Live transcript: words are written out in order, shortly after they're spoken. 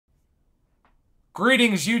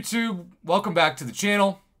Greetings, YouTube. Welcome back to the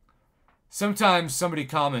channel. Sometimes somebody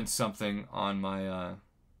comments something on my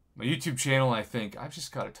YouTube channel, and I think, I've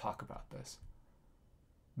just got to talk about this.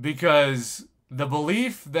 Because the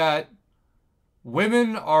belief that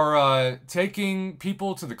women are taking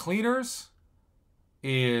people to the cleaners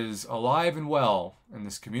is alive and well in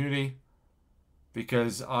this community.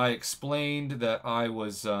 Because I explained that I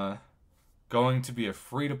was going to be a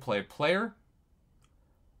free-to-play player,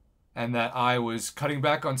 and that I was cutting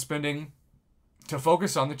back on spending to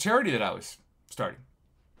focus on the charity that I was starting.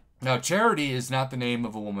 Now, charity is not the name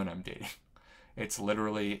of a woman I'm dating. It's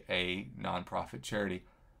literally a nonprofit charity.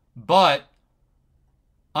 But,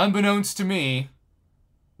 unbeknownst to me,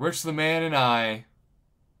 Rich the Man and I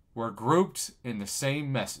were grouped in the same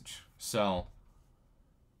message. So,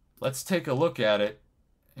 let's take a look at it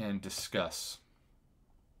and discuss.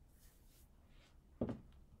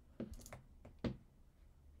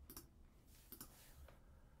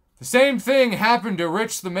 The same thing happened to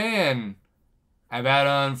Rich the Man.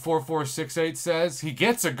 Evizone 4468 says he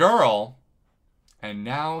gets a girl, and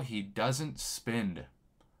now he doesn't spend.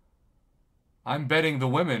 I'm betting the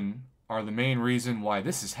women are the main reason why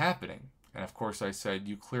this is happening. And of course I said,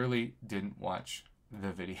 you clearly didn't watch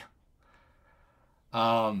the video.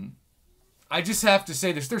 I just have to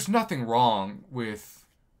say this. There's nothing wrong with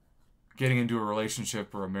getting into a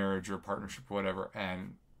relationship or a marriage or a partnership or whatever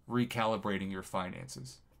and recalibrating your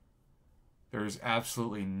finances. There's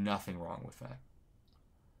absolutely nothing wrong with that.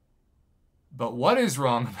 But what is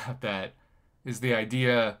wrong about that is the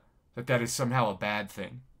idea that that is somehow a bad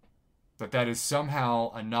thing. That that is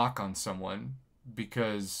somehow a knock on someone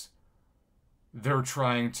because they're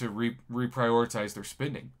trying to reprioritize their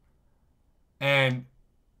spending. And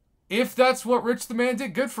if that's what Rich the Man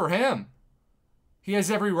did, good for him. He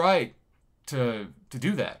has every right to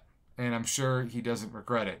do that. And I'm sure he doesn't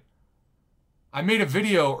regret it. I made a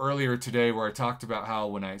video earlier today where I talked about how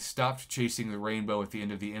when I stopped chasing the rainbow at the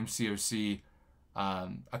end of the MCOC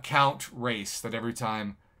account race, that every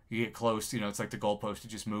time you get close, it's like the goalpost, it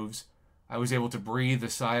just moves. I was able to breathe a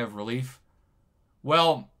sigh of relief.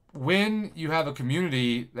 Well, when you have a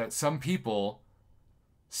community that some people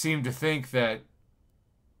seem to think that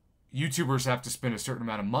YouTubers have to spend a certain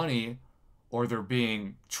amount of money, or they're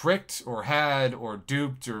being tricked or had or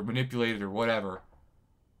duped or manipulated or whatever,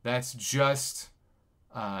 that's just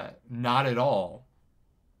not at all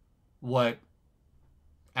what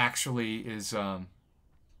actually is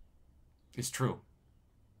true.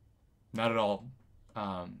 Not at all.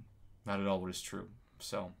 Not at all what is true.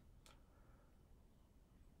 So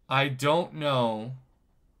I don't know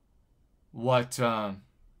what to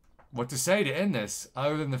say to end this,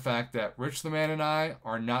 other than the fact that Rich the Man and I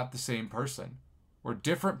are not the same person. We're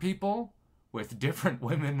different people with different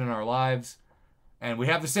women in our lives. And we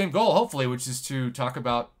have the same goal, hopefully, which is to talk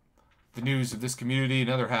about the news of this community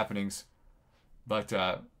and other happenings. But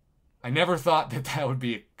I never thought that that would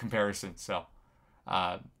be a comparison. So,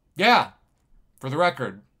 yeah, for the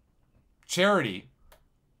record, charity,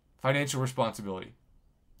 financial responsibility.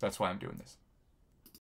 That's why I'm doing this.